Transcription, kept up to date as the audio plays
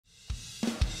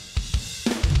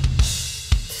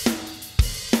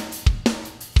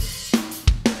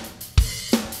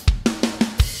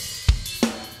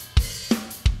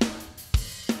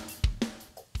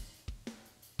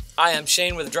Hi, I'm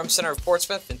Shane with the Drum Center of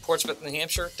Portsmouth in Portsmouth, New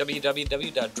Hampshire,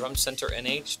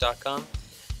 www.drumcenternh.com.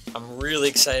 I'm really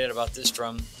excited about this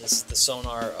drum. This is the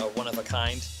Sonor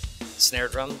one-of-a-kind snare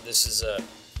drum. This is a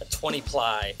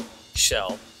 20-ply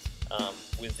shell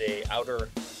with a outer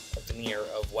veneer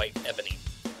of white ebony.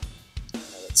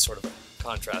 That's sort of a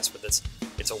contrast, but it's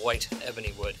a white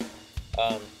ebony wood.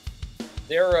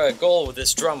 Their goal with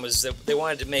this drum was that they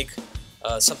wanted to make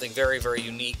something very, very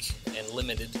unique and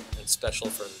limited and special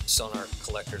for Sonor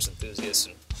collectors, enthusiasts,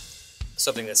 and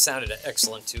something that sounded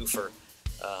excellent too for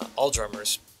all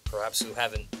drummers, perhaps who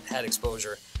haven't had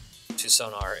exposure to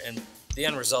Sonor. And the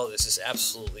end result is just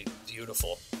absolutely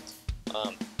beautiful.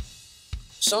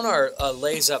 Sonor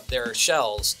lays up their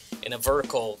shells in a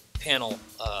vertical panel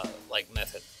like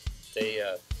method. They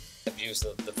have used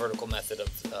the vertical method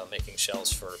of making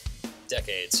shells for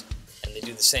decades, and they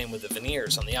do the same with the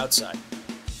veneers on the outside.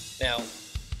 Now,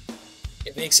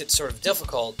 it makes it sort of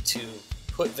difficult to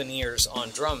put veneers on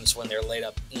drums when they're laid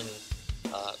up in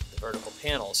the vertical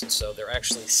panels, and so they're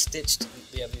actually stitched.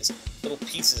 They have these little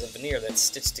pieces of veneer that's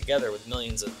stitched together with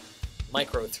millions of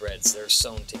micro threads that are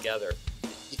sewn together.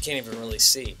 You can't even really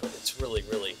see, but it's really,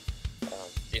 really,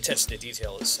 the attention to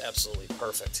detail is absolutely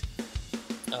perfect.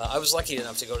 I was lucky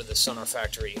enough to go to the Sonor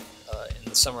factory in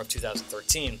the summer of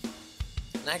 2013,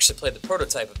 and I actually played the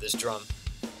prototype of this drum.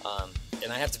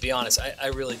 And I have to be honest, I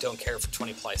really don't care for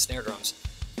 20-ply snare drums,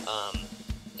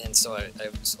 and so I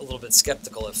was a little bit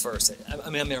skeptical at first. I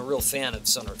mean, I'm a real fan of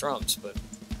Sonor drums, but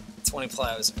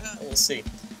 20-ply, I was, we'll see.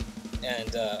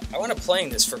 And I wound up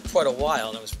playing this for quite a while,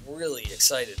 and I was really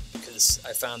excited because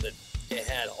I found that it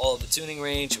had all of the tuning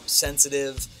range, it was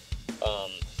sensitive,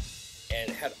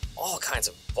 and it had all kinds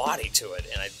of body to it,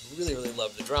 and I really, really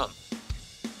loved the drum.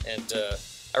 And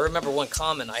I remember one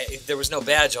comment, there was no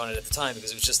badge on it at the time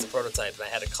because it was just the prototype, and I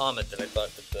had a comment that I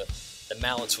thought that the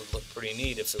mallets would look pretty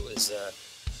neat if it was,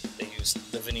 they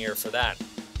used the veneer for that.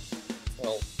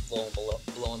 Well, lo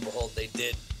and behold, they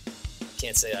did.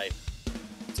 Can't say I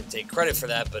did take credit for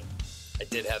that, but I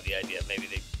did have the idea. Maybe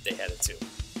they had it too.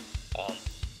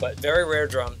 But very rare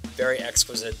drum, very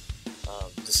exquisite.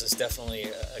 This is definitely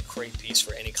a great piece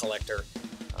for any collector.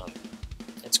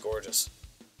 It's gorgeous.